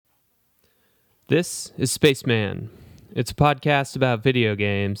This is Spaceman. It's a podcast about video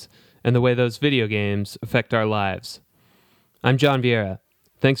games and the way those video games affect our lives. I'm John Vieira.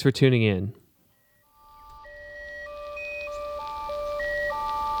 Thanks for tuning in.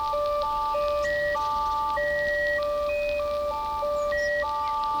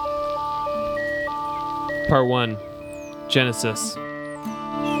 Part 1. Genesis.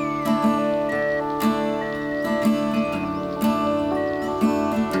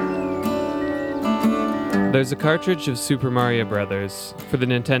 There's a cartridge of Super Mario Bros. For the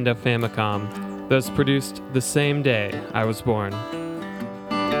Nintendo Famicom that was produced the same day I was born.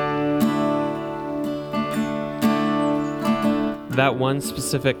 That one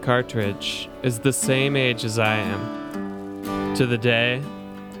specific cartridge is the same age as I am. To the day,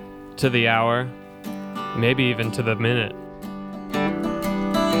 to the hour, maybe even to the minute.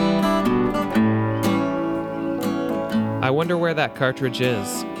 I wonder where that cartridge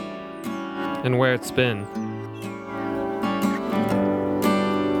is, and where it's been.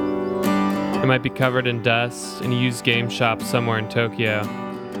 It might be covered in dust in a used game shop somewhere in Tokyo.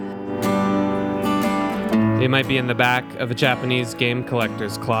 It might be in the back of a Japanese game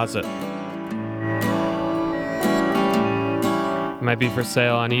collector's closet. It might be for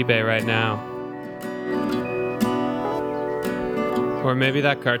sale on eBay right now. Or maybe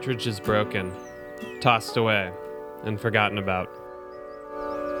that cartridge is broken, tossed away, and forgotten about.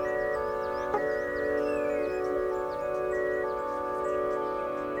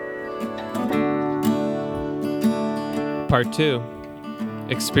 Part 2.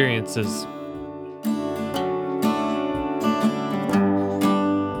 Experiences.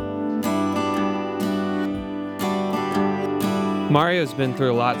 Mario's been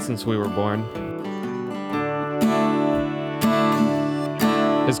through a lot since we were born.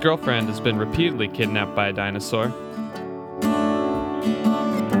 His girlfriend has been repeatedly kidnapped by a dinosaur.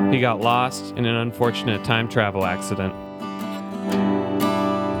 He got lost in an unfortunate time travel accident.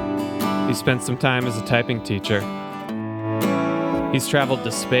 He spent some time as a typing teacher. He's traveled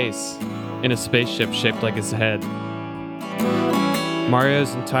to space in a spaceship shaped like his head.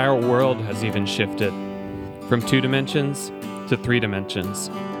 Mario's entire world has even shifted from 2 dimensions to 3 dimensions.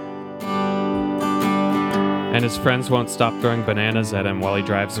 And his friends won't stop throwing bananas at him while he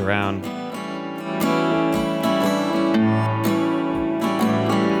drives around.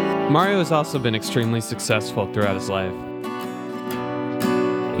 Mario has also been extremely successful throughout his life.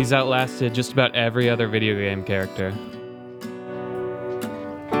 He's outlasted just about every other video game character.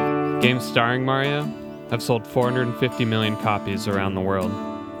 Games starring Mario have sold 450 million copies around the world.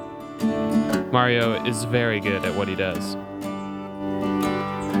 Mario is very good at what he does.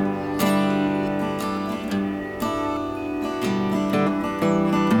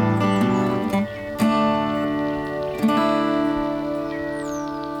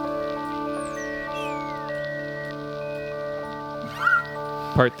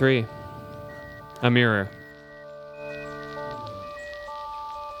 Part 3. A mirror.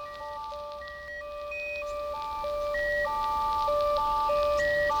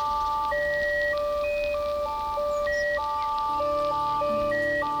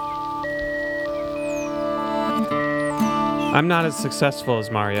 I'm not as successful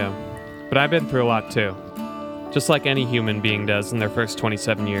as Mario, but I've been through a lot too, just like any human being does in their first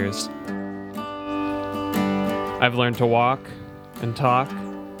 27 years. I've learned to walk and talk,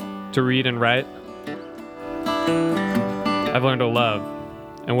 to read and write. I've learned to love,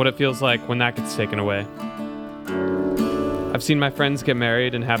 and what it feels like when that gets taken away. I've seen my friends get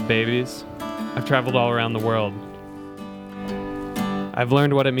married and have babies. I've traveled all around the world. I've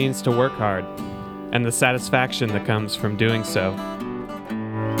learned what it means to work hard, and the satisfaction that comes from doing so.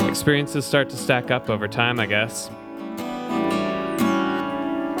 Experiences start to stack up over time, I guess.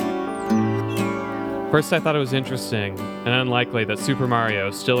 First, I thought it was interesting and unlikely that Super Mario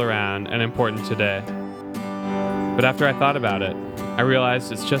is still around and important today. But after I thought about it, I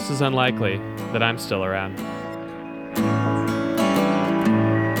realized it's just as unlikely that I'm still around.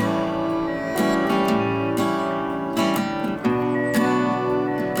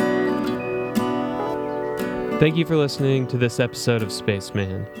 Thank you for listening to this episode of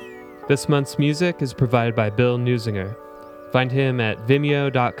Spaceman. This month's music is provided by Bill Newsinger. Find him at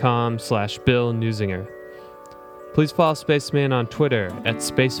vimeo.com/Bill Newsinger. Please follow Spaceman on Twitter at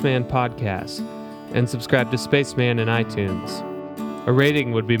Spaceman Podcast and subscribe to Spaceman in iTunes. A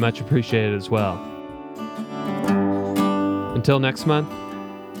rating would be much appreciated as well. Until next month,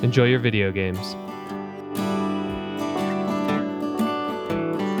 enjoy your video games.